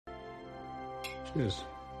Cheers.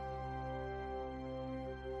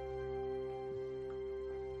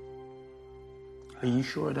 Are you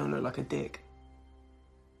sure I don't look like a dick?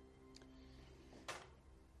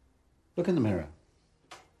 Look in the mirror.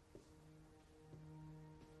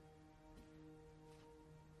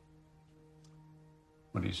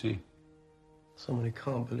 What do you see? Someone who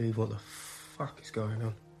can't believe what the fuck is going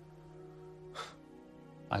on.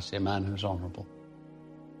 I see a man who's honorable,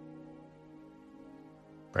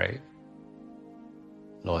 brave,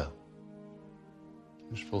 loyal,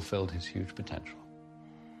 who's fulfilled his huge potential.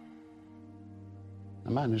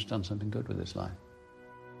 A man who's done something good with his life.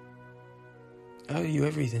 I owe you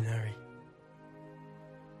everything, Harry.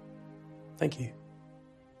 Thank you.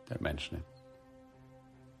 Don't mention it.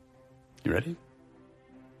 You ready?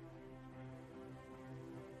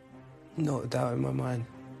 Not a doubt in my mind.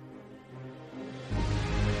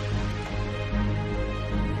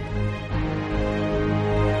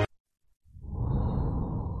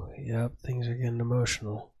 Yep, things are getting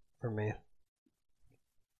emotional for me.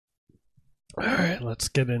 Alright, let's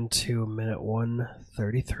get into minute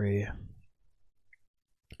 133.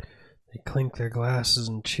 They clink their glasses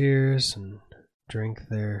and cheers and drink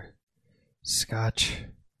their scotch.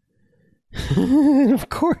 Of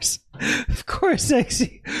course,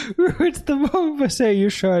 Exy ruins the moment by saying, "You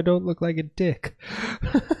sure I don't look like a dick?"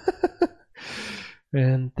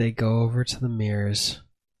 And they go over to the mirrors.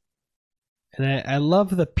 And I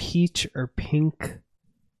love the peach or pink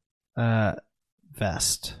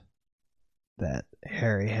vest that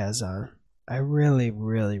Harry has on. I really,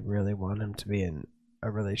 really, really want him to be in a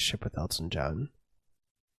relationship with Elton John.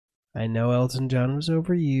 I know Elton John was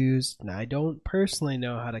overused, and I don't personally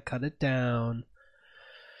know how to cut it down,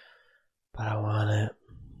 but I want it.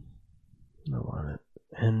 I want it.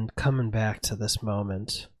 And coming back to this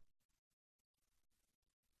moment,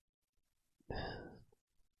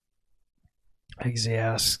 Harry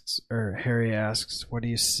asks, "What do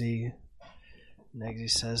you see?" And Eggsy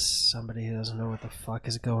says, "Somebody who doesn't know what the fuck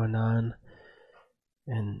is going on."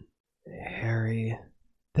 And Harry,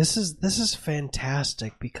 this is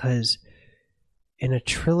fantastic, because in a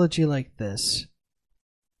trilogy like this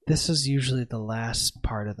is usually the last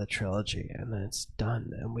part of the trilogy, and then it's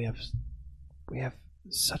done, and we have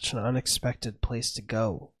such an unexpected place to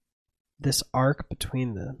go. This arc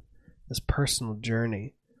between them, this personal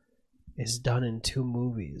journey, is done in 2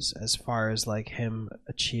 movies as far as like him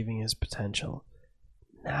achieving his potential.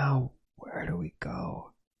 Now, where do we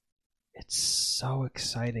go? It's so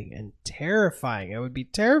exciting and terrifying. I would be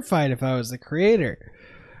terrified if I was the creator.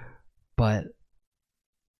 But,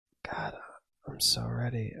 God, I'm so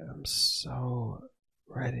ready. I'm so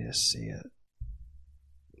ready to see it.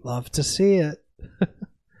 Love to see it.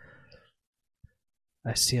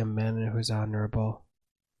 I see a man who's honorable,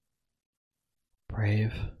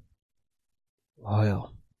 brave,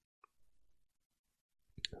 loyal,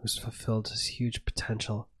 who's fulfilled his huge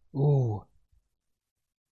potential. Ooh.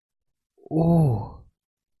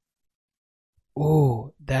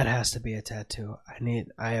 Ooh, that has to be a tattoo.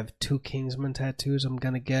 I have 2 Kingsman tattoos I'm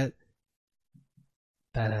gonna get.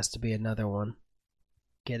 That has to be another one.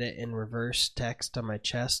 Get it in reverse text on my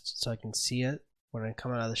chest so I can see it when I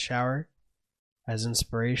come out of the shower as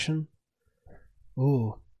inspiration.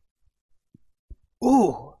 Ooh,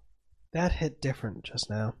 that hit different just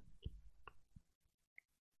now.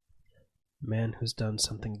 Man who's done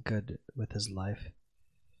something good with his life.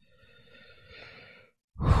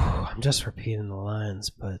 I'm just repeating the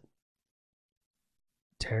lines, but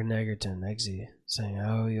Taron Egerton, Eggsy, saying, "I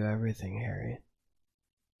owe you everything, Harry."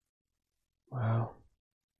 Wow.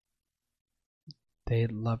 They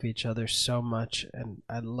love each other so much, and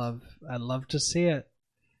I love to see it.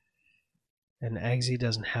 And Eggsy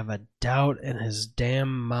doesn't have a doubt in his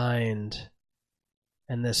damn mind.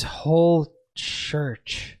 And this whole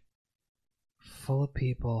church full of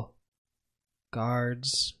people,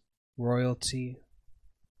 guards, royalty.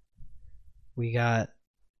 We got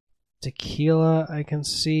Tequila, I can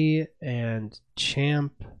see, and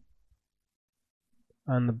Champ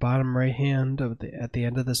on the bottom right hand at the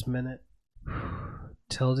end of this minute.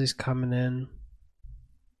 Tildy's coming in.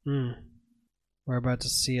 We're about to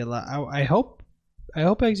see a lot. I hope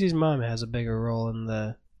Eggsy's mom has a bigger role in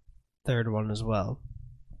the 3rd one as well.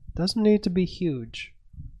 Doesn't need to be huge.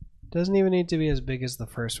 Doesn't even need to be as big as the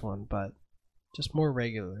 1st one, but just more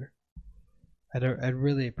regular. I'd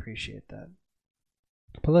really appreciate that.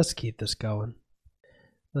 But let's keep this going.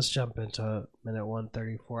 Let's jump into minute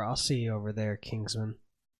 134. I'll see you over there, Kingsman.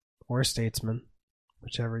 Or Statesman.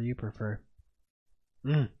 Whichever you prefer.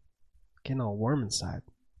 Getting all warm inside.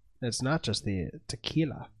 It's not just the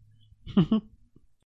tequila.